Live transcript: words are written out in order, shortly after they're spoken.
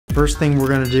First thing we're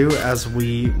gonna do, as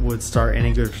we would start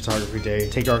any good photography day,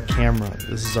 take our camera.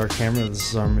 This is our camera, this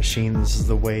is our machine, this is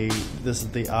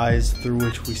the eyes through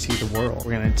which we see the world.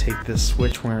 We're gonna take this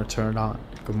switch, we're gonna turn it on.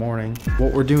 Good morning.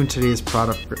 What we're doing today is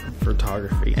product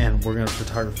photography, and we're gonna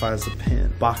photographize the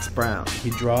pin. Box Brown,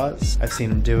 he draws. I've seen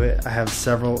him do it. I have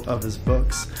several of his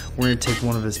books. We're gonna take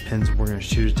one of his pins, we're gonna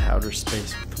shoot it to outer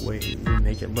space with the way we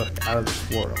make it look out of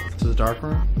this world. To the dark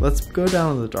room? Let's go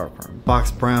down to the dark room. Box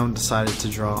Brown decided to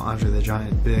draw Andre the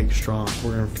Giant, big, strong.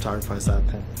 We're gonna photographize that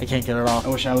pin. I can't get it off. I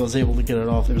wish I was able to get it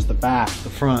off. There's the back, the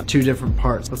front, two different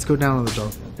parts. Let's go down to the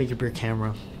dark room. Pick up your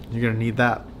camera. You're gonna need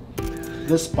that.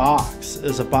 This box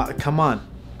is a box. Come on.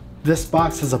 This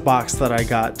box is a box that I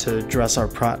got to dress our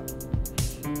products.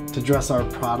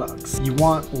 You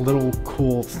want little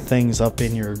cool things up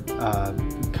in your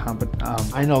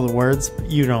I know the words, but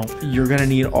you don't. You're gonna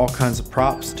need all kinds of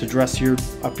props to dress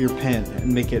up your pin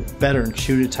and make it better and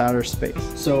shoot it to outer space.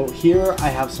 So here I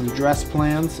have some dress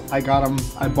plans. I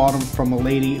bought them from a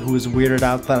lady who was weirded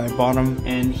out that I bought them.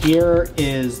 And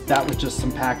that was just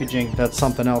some packaging that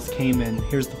something else came in.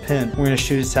 Here's the pin. We're gonna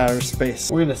shoot it to outer space.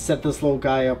 We're gonna set this little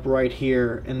guy up right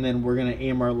here, and then we're gonna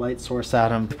aim our light source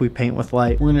at him. If we paint with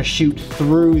light, we're gonna shoot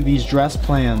through these dress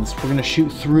plans. We're gonna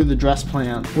shoot through the dress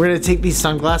plan. We're gonna take these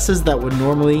sunglasses that would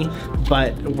normally,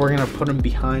 but we're gonna put them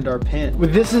behind our pin. Well,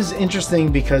 this is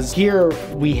interesting because here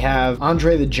we have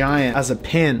Andre the Giant as a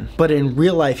pin, but in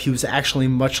real life he was actually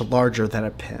much larger than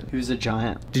a pin. He was a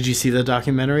giant. Did you see the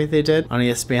documentary they did on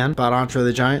ESPN about Andre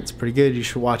the Giant? It's pretty good, you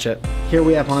should watch it. Here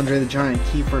we have Andre the Giant,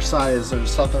 key for size or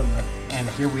something. And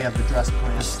here we have the dress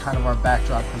plan. This is kind of our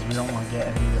backdrop because we don't want to get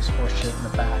any of this horse shit in the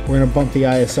back. We're gonna bump the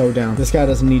ISO down. This guy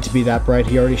doesn't need to be that bright.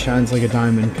 He already shines like a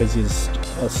diamond because he's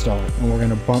a star. And we're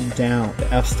gonna bump down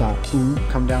the f-stop. Ooh,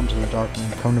 come down to the dark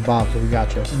room. Come to Bob, we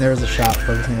got you. And there's a shot,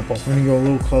 for example. We're gonna go a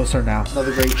little closer now.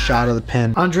 Another great shot of the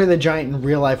pin. Andre the Giant in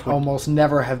real life would almost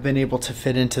never have been able to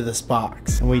fit into this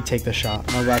box. And we take the shot.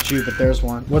 I don't know about you, but there's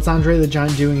one. What's Andre the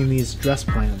Giant doing in these dress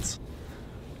plans?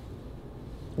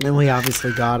 And we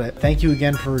obviously got it. Thank you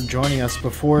again for joining us.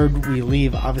 Before we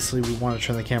leave, obviously we want to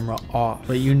turn the camera off,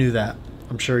 but you knew that.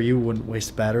 I'm sure you wouldn't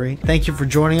waste battery. Thank you for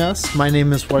joining us. My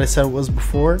name is what I said it was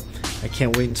before. I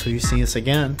can't wait until you see us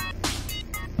again.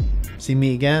 See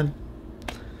me again.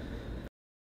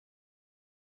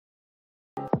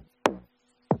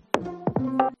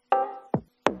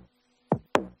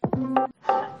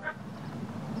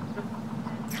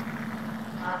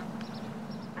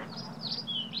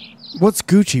 What's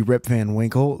Gucci, Rip Van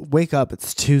Winkle? Wake up,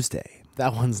 it's Tuesday.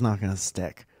 That one's not gonna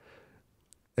stick,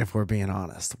 if we're being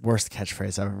honest. Worst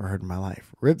catchphrase I've ever heard in my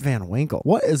life. Rip Van Winkle.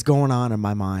 What is going on in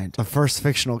my mind? The first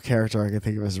fictional character I could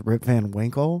think of is Rip Van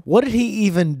Winkle. What did he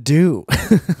even do?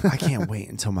 I can't wait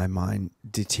until my mind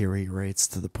deteriorates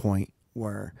to the point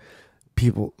where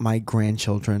my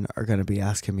grandchildren are going to be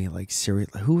asking me, like,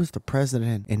 seriously, who was the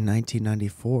president in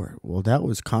 1994? Well, that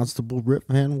was Constable Rip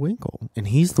Van Winkle. And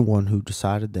he's the one who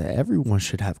decided that everyone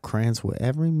should have crayons with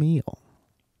every meal.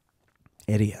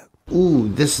 Idiot. Ooh,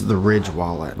 this is the Ridge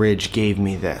wallet. Ridge gave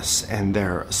me this, and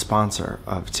they're a sponsor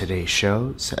of today's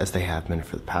shows, as they have been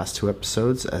for the past 2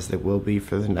 episodes, as they will be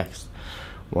for the next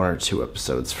 1 or 2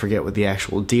 episodes. Forget what the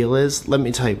actual deal is. Let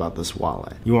me tell you about this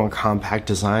wallet. You want compact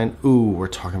design? Ooh, we're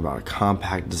talking about a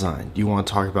compact design. You want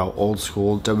to talk about old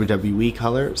school WWE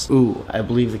colors? Ooh, I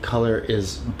believe the color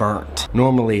is burnt.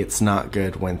 Normally it's not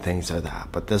good when things are that,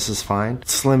 but this is fine.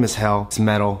 It's slim as hell. It's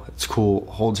metal. It's cool.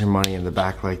 Holds your money in the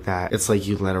back like that. It's like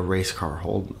you let a race car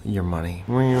hold your money.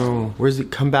 Where's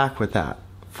it? Come back with that.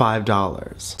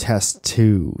 $5. Test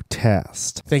 2,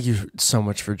 test. Thank you so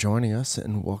much for joining us,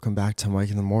 and welcome back to Mike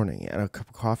in the Morning, and a cup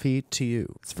of coffee to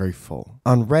you. It's very full.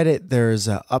 On Reddit, there's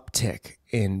an uptick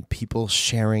in people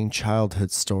sharing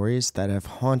childhood stories that have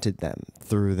haunted them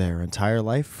through their entire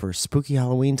life for spooky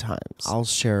Halloween times. I'll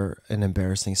share an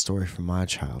embarrassing story from my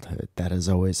childhood that has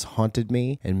always haunted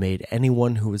me and made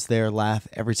anyone who was there laugh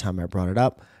every time I brought it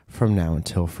up from now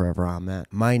until forever. Amen.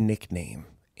 My nickname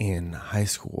in high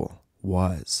school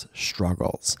was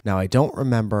Struggles. Now, I don't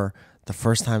remember the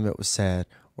first time it was said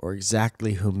or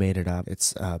exactly who made it up.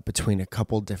 It's between a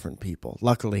couple different people.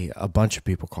 Luckily, a bunch of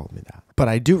people called me that. But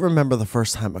I do remember the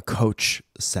first time a coach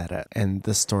said it, and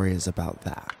this story is about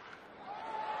that.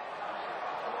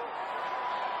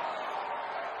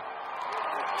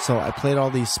 So I played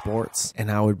all these sports, and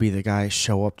I would be the guy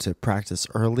show up to practice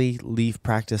early, leave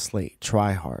practice late,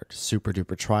 try hard, super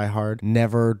duper try hard,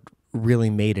 never really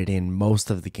made it in most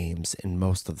of the games in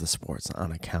most of the sports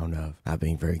on account of not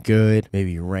being very good,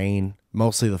 maybe rain,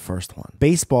 mostly the first one.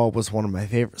 Baseball was one of my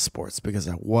favorite sports because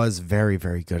I was very,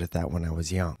 very good at that when I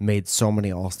was young. Made so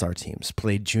many all-star teams,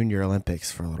 played Junior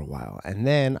Olympics for a little while. And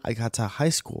then I got to high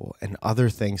school and other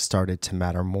things started to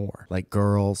matter more, like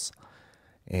girls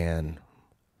and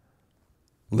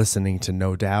listening to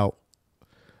No Doubt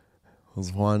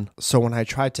was one. So when I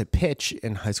tried to pitch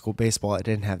in high school baseball, I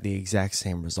didn't have the exact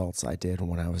same results I did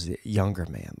when I was a younger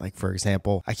man. Like, for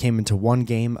example, I came into one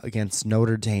game against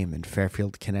Notre Dame in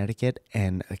Fairfield, Connecticut,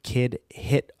 and a kid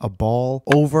hit a ball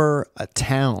over a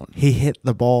town. He hit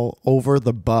the ball over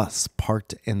the bus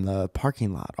parked in the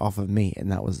parking lot off of me,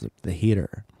 and that was the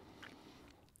heater.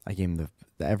 I gave him the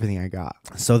everything I got.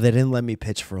 So they didn't let me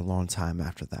pitch for a long time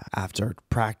after that. After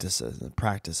practices and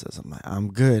practices, I'm like, I'm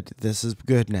good. This is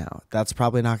good now. That's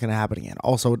probably not going to happen again.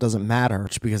 Also, it doesn't matter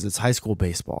because it's high school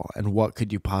baseball. And what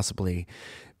could you possibly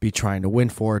be trying to win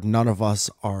for? None of us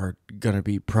are going to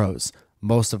be pros.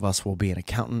 Most of us will be an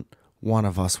accountant. One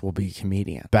of us will be a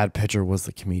comedian. Bad pitcher was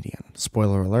the comedian.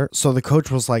 Spoiler alert. So the coach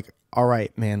was like, all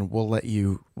right, man, we'll let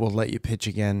you pitch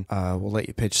again. We'll let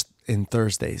you pitch in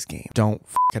Thursday's game. Don't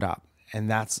f it up. And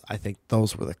I think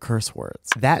those were the curse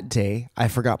words. That day, I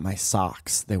forgot my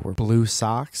socks. They were blue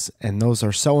socks, and those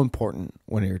are so important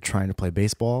when you're trying to play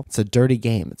baseball. It's a dirty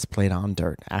game. It's played on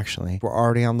dirt, actually. We're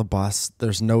already on the bus.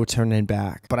 There's no turning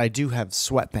back. But I do have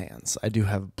sweatbands. I do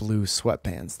have blue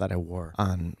sweatbands that I wore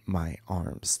on my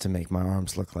arms to make my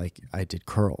arms look like I did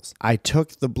curls. I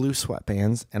took the blue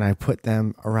sweatbands, and I put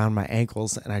them around my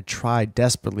ankles, and I tried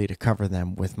desperately to cover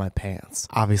them with my pants.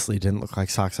 Obviously, it didn't look like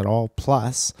socks at all.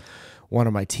 Plus, one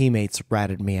of my teammates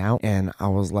ratted me out, and I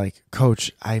was like,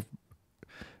 Coach, I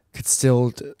could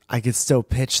still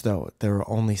pitch though. There were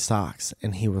only socks.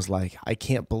 And he was like, I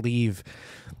can't believe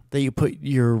that you put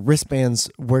your wristbands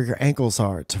where your ankles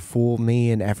are to fool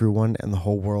me and everyone and the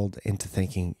whole world into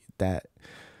thinking that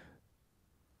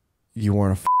you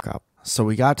weren't a fuck up. So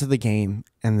we got to the game,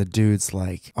 and the dude's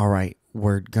like, all right,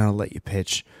 we're gonna let you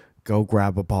pitch. Go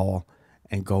grab a ball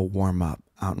and go warm up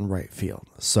out in right field.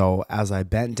 So as I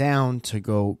bent down to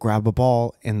go grab a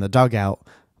ball in the dugout,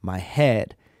 my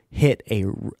head hit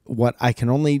what I can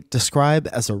only describe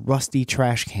as a rusty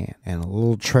trash can, and a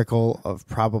little trickle of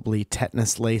probably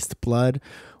tetanus-laced blood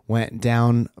went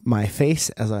down my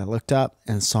face as I looked up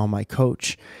and saw my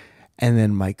coach. And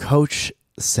then my coach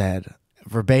said,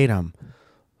 verbatim,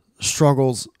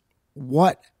 Struggles,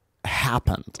 what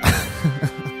happened?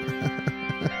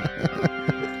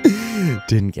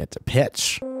 Didn't get to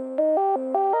pitch.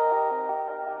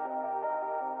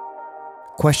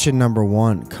 Question number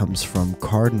 1 comes from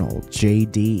Colonel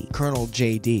JD. Colonel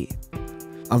JD.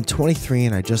 I'm 23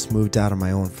 and I just moved out on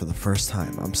my own for the first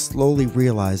time. I'm slowly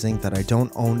realizing that I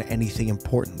don't own anything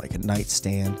important like a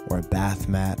nightstand or a bath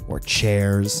mat or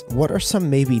chairs. What are some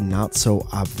maybe not so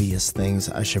obvious things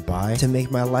I should buy to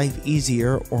make my life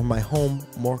easier or my home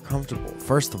more comfortable?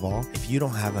 First of all, if you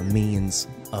don't have a means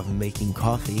of making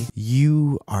coffee,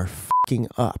 you are fucking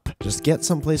up. Just get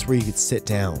someplace where you could sit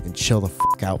down and chill the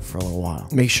fuck out for a little while.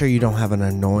 Make sure you don't have an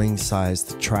annoying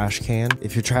sized trash can.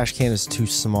 If your trash can is too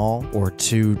small or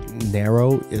too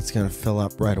narrow, it's gonna fill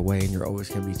up right away and you're always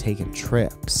gonna be taking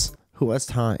trips. Who has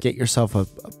time? Get yourself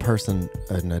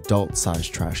an adult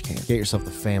sized trash can. Get yourself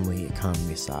the family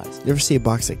economy size. You ever see a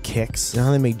box of Kicks? You know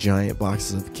how they make giant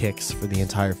boxes of Kicks for the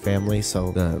entire family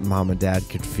so the mom and dad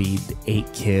could feed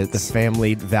 8 kids? The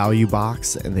family value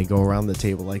box, and they go around the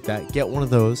table like that. Get one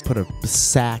of those, put a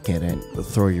sack in it,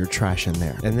 throw your trash in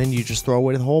there, and then you just throw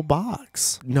away the whole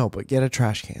box. No, but get a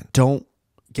trash can. Don't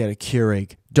get a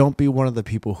Keurig. Don't be one of the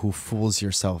people who fools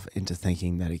yourself into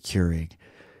thinking that a Keurig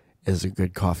is a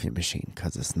good coffee machine,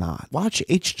 because it's not. Watch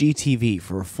HGTV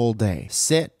for a full day.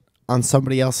 Sit on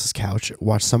somebody else's couch,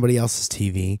 watch somebody else's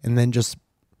TV, and then just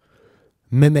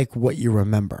mimic what you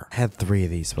remember. I had 3 of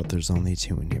these, but there's only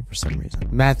 2 in here for some reason.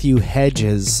 Matthew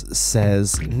Hedges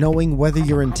says, knowing whether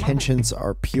your intentions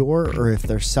are pure or if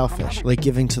they're selfish, like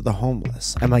giving to the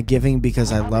homeless. Am I giving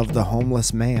because I love the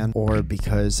homeless man, or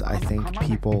because I think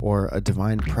people or a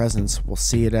divine presence will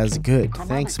see it as good?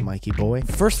 Thanks, Mikey boy.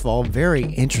 First of all, very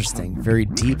interesting, very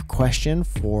deep question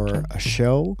for a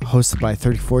show hosted by a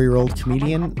 34-year-old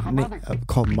comedian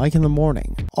called Mike in the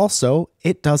Morning. Also,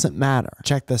 it doesn't matter.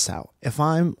 Check this out. If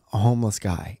I'm a homeless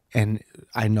guy, and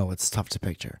I know it's tough to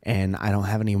picture, and I don't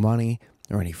have any money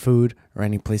or any food or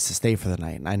any place to stay for the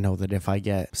night, and I know that if I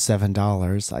get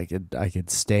 $7, I could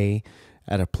stay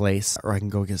at a place, or I can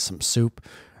go get some soup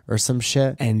or some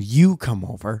shit, and you come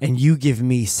over and you give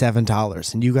me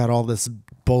 $7 and you got all this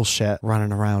bullshit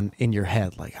running around in your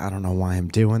head. Like, I don't know why I'm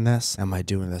doing this. Am I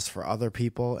doing this for other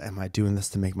people? Am I doing this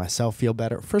to make myself feel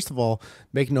better? First of all,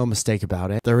 make no mistake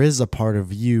about it. There is a part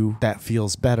of you that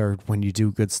feels better when you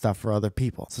do good stuff for other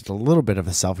people. So it's a little bit of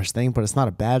a selfish thing, but it's not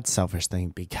a bad selfish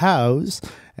thing because,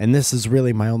 and this is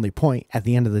really my only point, at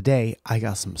the end of the day, I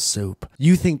got some soup.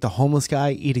 You think the homeless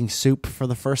guy eating soup for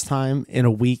the first time in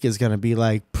a week is going to be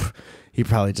like, he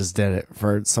probably just did it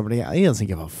for somebody else. He doesn't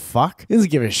give a fuck. He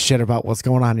doesn't give a shit about what's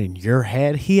going on in your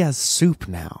head. He has soup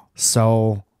now.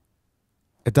 So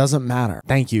it doesn't matter.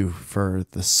 Thank you for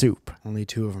the soup. Only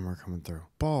 2 of them are coming through.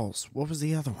 Balls. What was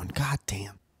the other one? God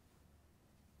damn.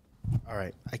 All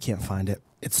right. I can't find it.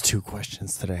 It's 2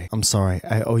 questions today. I'm sorry.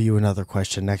 I owe you another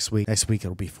question next week. Next week,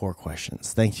 it'll be 4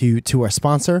 questions. Thank you to our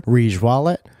sponsor, George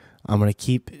Wallace. I'm going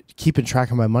to keeping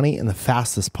track of my money in the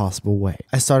fastest possible way.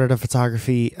 I started a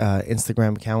photography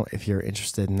Instagram account. If you're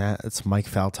interested in that, it's Mike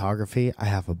Photography. I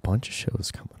have a bunch of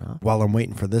shows coming up. While I'm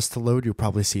waiting for this to load, you'll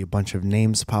probably see a bunch of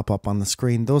names pop up on the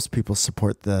screen. Those people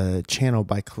support the channel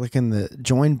by clicking the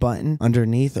join button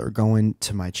underneath or going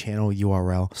to my channel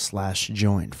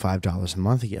URL/join. $5 a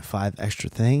month. You get 5 extra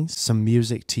things, some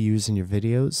music to use in your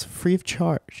videos, free of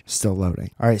charge. Still loading.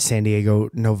 All right, San Diego,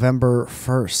 November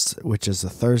 1st, which is a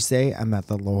Thursday. I'm at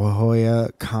the La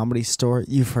Jolla Comedy Store.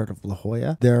 You've heard of La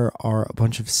Jolla. There are a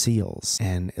bunch of seals,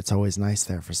 and it's always nice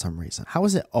there for some reason. How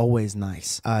is it always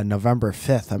nice? November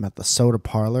 5th, I'm at the Soda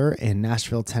Parlor in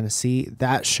Nashville, Tennessee.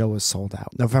 That show is sold out.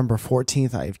 November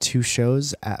 14th, I have 2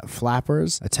 shows at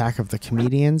Flappers, Attack of the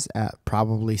Comedians at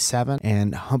probably 7,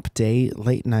 and Hump Day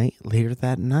Late Night later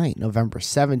that night. November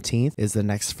 17th is the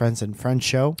next Friends and Friends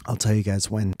show. I'll tell you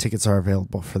guys when tickets are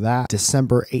available for that.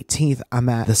 December 18th, I'm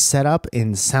at The Setup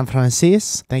in San Francisco.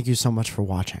 Thank you so much for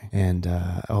watching, and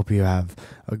I hope you have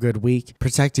a good week.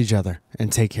 Protect each other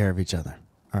and take care of each other.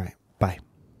 All right, bye.